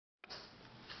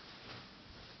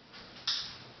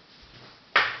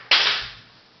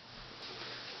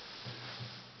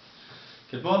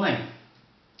Good morning,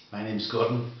 my name's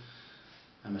Gordon.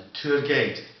 I'm a tour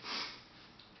guide.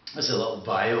 That's a little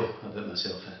bio about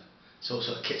myself. It's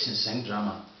also a kitchen sink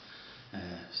drama.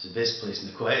 It's the best place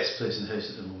and the quietest place in the house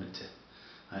at the moment to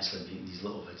actually make these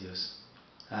little videos.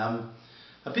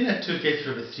 I've been a tour guide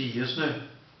for about 3 years now,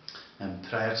 and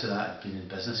prior to that I've been in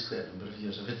business quite a number of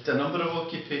years. I've had a number of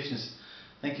occupations.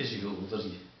 I think as you get older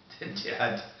you tend to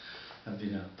add. I've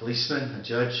been a policeman, a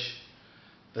judge,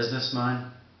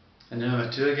 businessman, and now I'm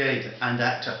a tour guide and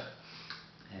actor.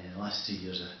 The last 3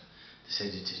 years I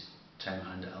decided to try my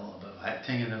hand at a little bit of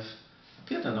acting, and I've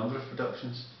appeared in a number of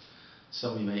productions.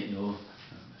 Some you might know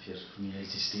if you're from the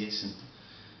United States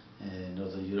and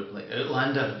Northern Europe, like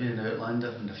Outlander. I've been in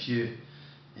Outlander and a few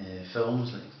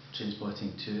films like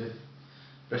Trainspotting 2,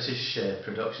 British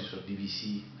productions for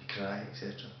BBC, The Cry,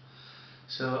 etc.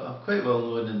 So I'm quite well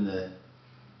known in the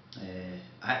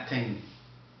acting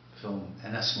film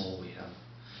in a small way. I'm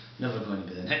never going to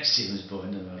be the next James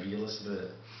Bond, I'm a realist about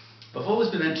it. But I've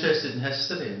always been interested in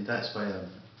history, and that's why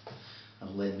I've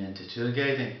led me into tour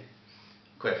guiding.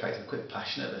 In fact, I'm quite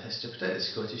passionate about history, particularly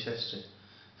Scottish history.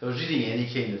 If I was reading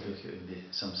any kind of book, it would be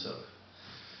some sort of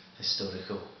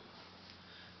historical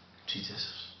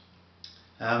treatise.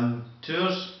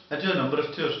 Tours, I do a number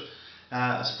of tours.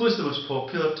 I suppose the most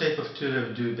popular type of tour I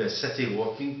would do would be a city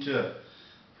walking tour,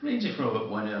 ranging from about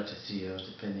 1 hour to 3 hours,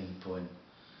 depending upon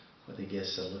what the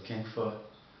guests are looking for.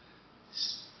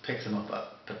 Pick them up at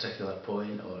a particular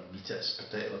point or meet at a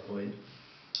particular point,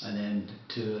 and then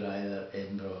tour either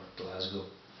Edinburgh or Glasgow.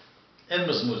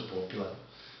 Edinburgh's the most popular.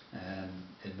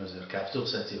 Edinburgh's our capital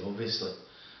city, obviously,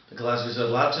 but Glasgow's our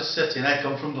largest city, and I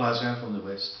come from Glasgow. I'm from the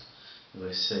west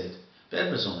side. But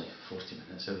Edinburgh's only 40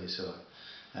 minutes away, so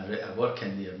I work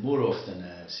in there more often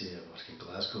than I work in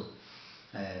Glasgow.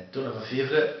 Don't have a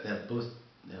favourite.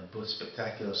 They're both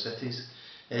spectacular cities.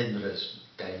 Edinburgh is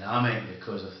dynamic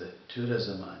because of the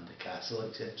tourism and the castle,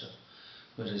 etc.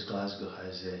 Whereas Glasgow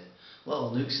has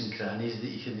little nooks and crannies that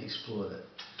you can explore. It.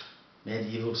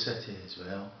 Medieval city as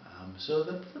well. So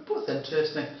they're both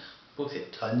interesting. Both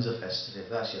get tons of history if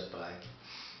that's your bag.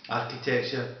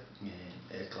 Architecture,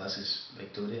 Glasgow's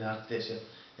Victorian architecture.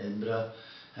 Edinburgh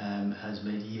has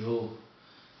medieval,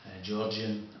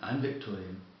 Georgian and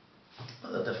Victorian.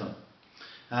 But they're different.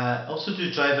 I also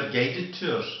do driver guided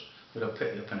tours, where I'll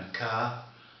pick you up in a car,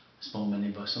 a small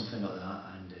minibus, something like that,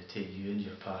 and take you and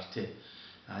your party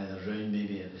either round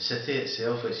maybe the city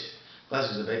itself, which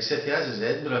Glasgow's a big city, as is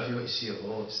Edinburgh. If you want to see it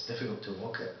all, it's difficult to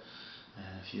walk it in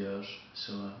a few hours.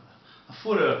 So a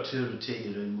 4-hour tour would take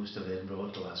you around most of Edinburgh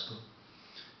or Glasgow.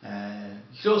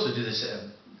 You could also do the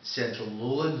central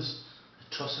lowlands,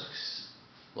 the Trossachs,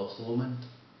 Loch Lomond,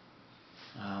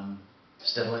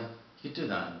 Stirling. You could do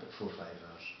that in about 4 or 5 hours.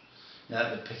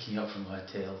 That would be picking you up from a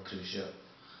hotel, cruise ship,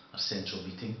 or central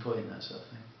meeting point, that sort of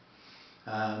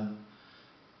thing.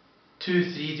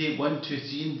 2, 3 day, 1, 2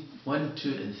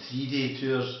 and 3 day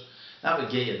tours. That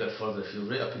would get you a bit further if you're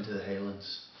right up into the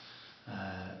Highlands,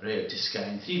 right up to Skye.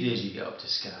 In 3 days you get up to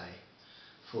Skye,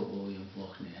 Fort William,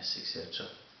 Loch Ness, etc.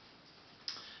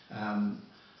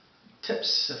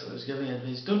 Tips, if I was giving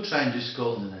advice, don't try and do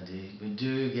Scotland in a day. We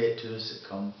do get tourists that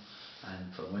come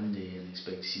and for 1 day and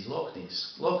expect to see Loch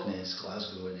Ness,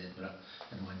 Glasgow and Edinburgh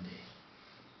in 1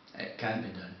 day. It can't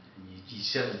be done, and you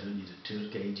certainly don't need a tour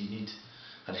guide. You need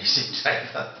a racing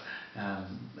driver.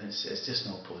 It's just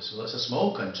not possible. It's a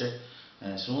small country.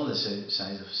 It's only the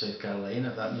size of South Carolina,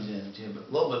 if that means anything to you, but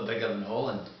a little bit bigger than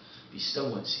Holland. But you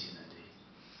still won't see it in a day.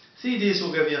 3 days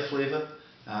will give you a flavour.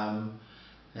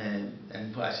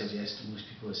 And what I suggest to most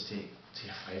people is take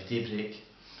a 5-day break,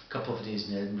 a couple of days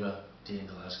in Edinburgh, a day in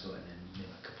Glasgow, and then maybe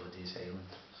a couple of days Highland.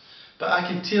 But I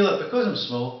can tailor, because I'm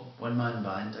small, one-man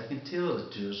band, I can tailor the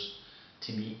tours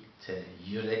to meet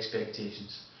your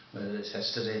expectations, whether it's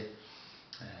history,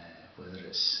 whether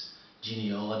it's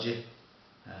genealogy.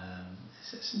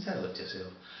 It's entirely up to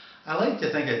yourself. I like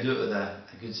to think I do it with a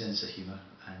good sense of humour,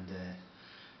 and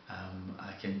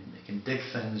I can dig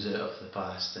things out of the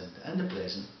past and the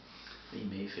present that you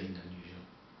may find unusual.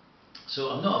 So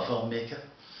I'm not a filmmaker,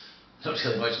 not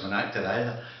really much of an actor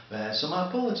either, so my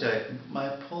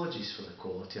apologies for the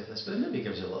quality of this, but it maybe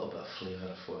gives you a little bit of flavour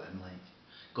of what I'm like.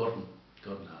 Gordon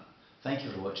Hart. Thank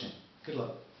you for watching. Good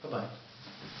luck. Bye bye.